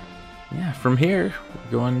 yeah, from here,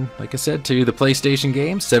 we're going, like I said, to the PlayStation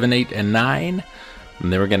games, 7, 8, and 9.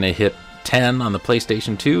 And then we're going to hit 10 on the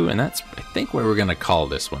PlayStation 2, and that's, I think, where we're going to call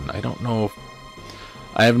this one. I don't know if...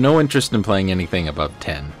 I have no interest in playing anything above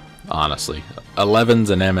 10, honestly. 11's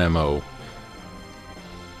an MMO.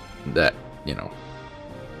 that, you know,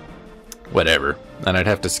 whatever. And I'd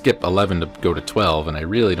have to skip 11 to go to 12, and I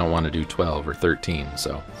really don't want to do 12 or 13,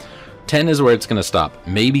 so 10 is where it's going to stop.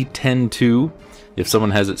 Maybe 10-2 if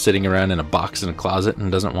someone has it sitting around in a box in a closet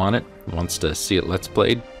and doesn't want it, wants to see it Let's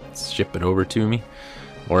Played, ship it over to me.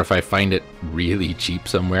 Or if I find it really cheap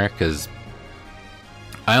somewhere, because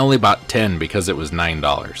I only bought 10 because it was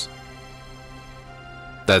 $9.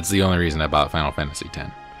 That's the only reason I bought Final Fantasy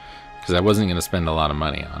X, because I wasn't going to spend a lot of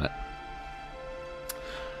money on it.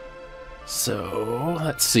 So,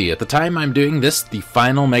 let's see. At the time I'm doing this, the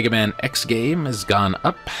final Mega Man X game has gone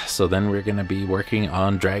up, so then we're going to be working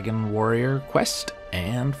on Dragon Warrior Quest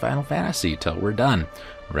and Final Fantasy till we're done.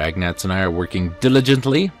 Ragnats and I are working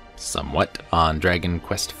diligently, somewhat, on Dragon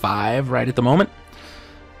Quest V right at the moment.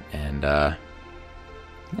 And,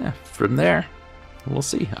 yeah, from there, we'll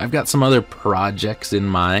see. I've got some other projects in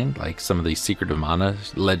mind, like some of the Secret of Mana,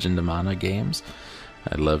 Legend of Mana games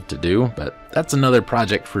I'd love to do, but that's another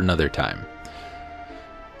project for another time.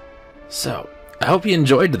 So, I hope you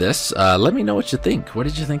enjoyed this. Let me know what you think. What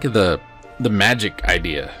did you think of the magic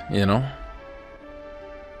idea, you know?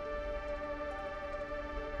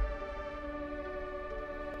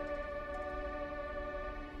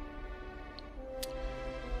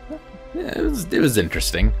 Yeah, it was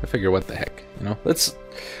interesting. I figure, what the heck, you know?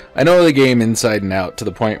 I know the game inside and out to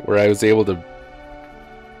the point where I was able to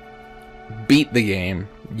beat the game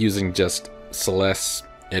using just Celeste,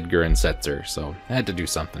 Edgar, and Setzer, so I had to do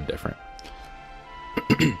something different.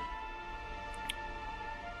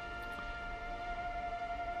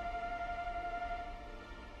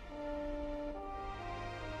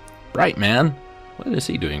 Bright Man? What is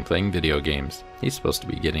he doing playing video games? He's supposed to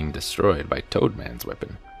be getting destroyed by Toadman's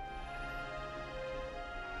weapon.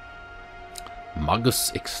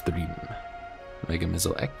 Magus Extreme. Mega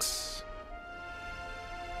Mizzle X.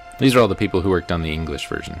 These are all the people who worked on the English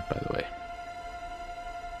version, by the way.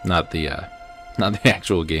 Not the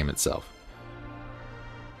actual game itself.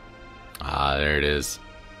 Ah, there it is.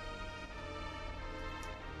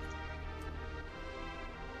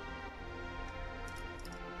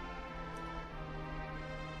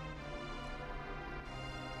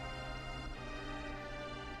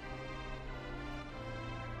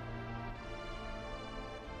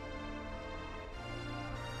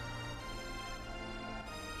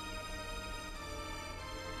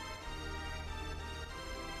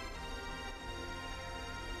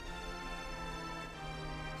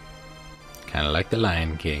 Kind of like the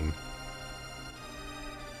Lion King.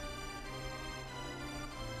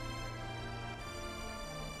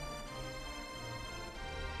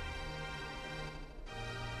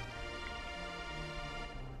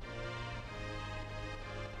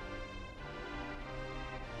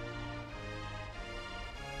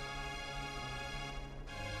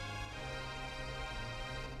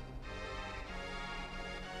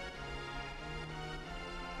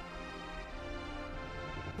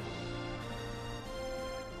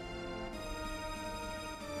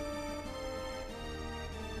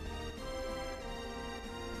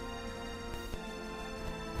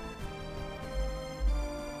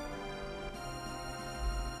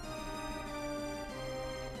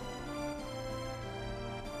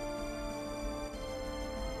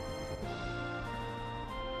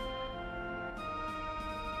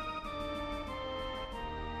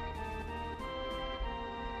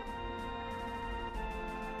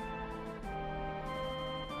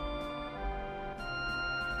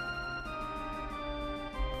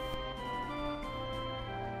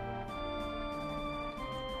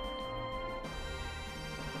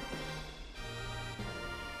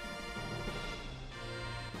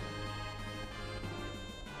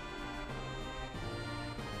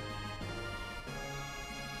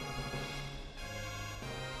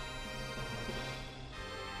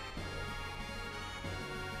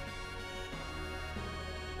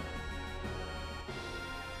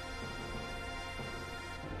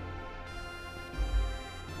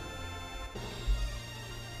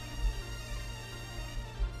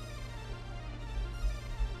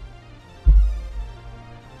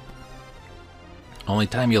 Only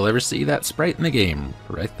time you'll ever see that sprite in the game.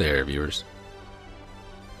 Right there, viewers.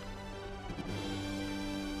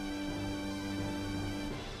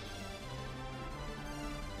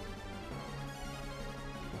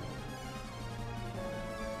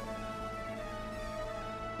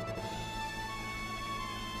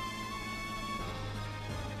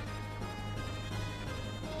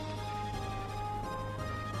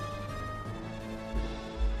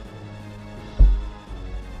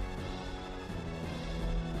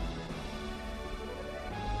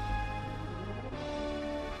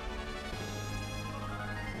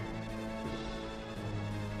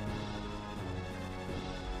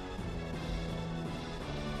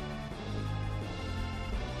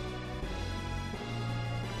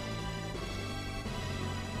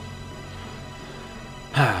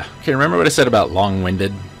 Okay, remember what I said about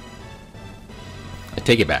long-winded? I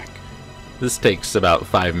take it back. This takes about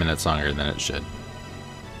 5 minutes longer than it should.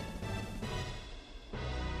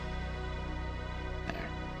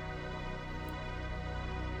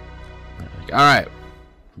 Alright.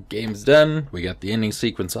 Game's done. We got the ending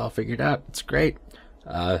sequence all figured out. It's great.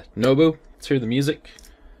 Nobu, let's hear the music.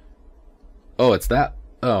 Oh, it's that?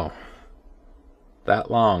 Oh.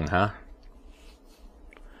 That long, huh?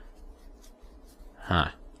 Huh.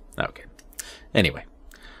 Okay. Anyway.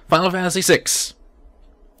 Final Fantasy VI.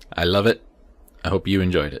 I love it. I hope you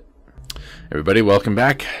enjoyed it. Everybody, welcome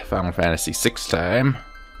back. Final Fantasy VI time.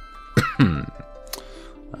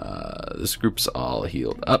 This group's all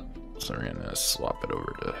healed up. So we're gonna swap it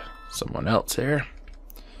over to someone else here.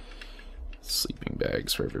 Sleeping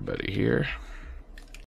bags for everybody here.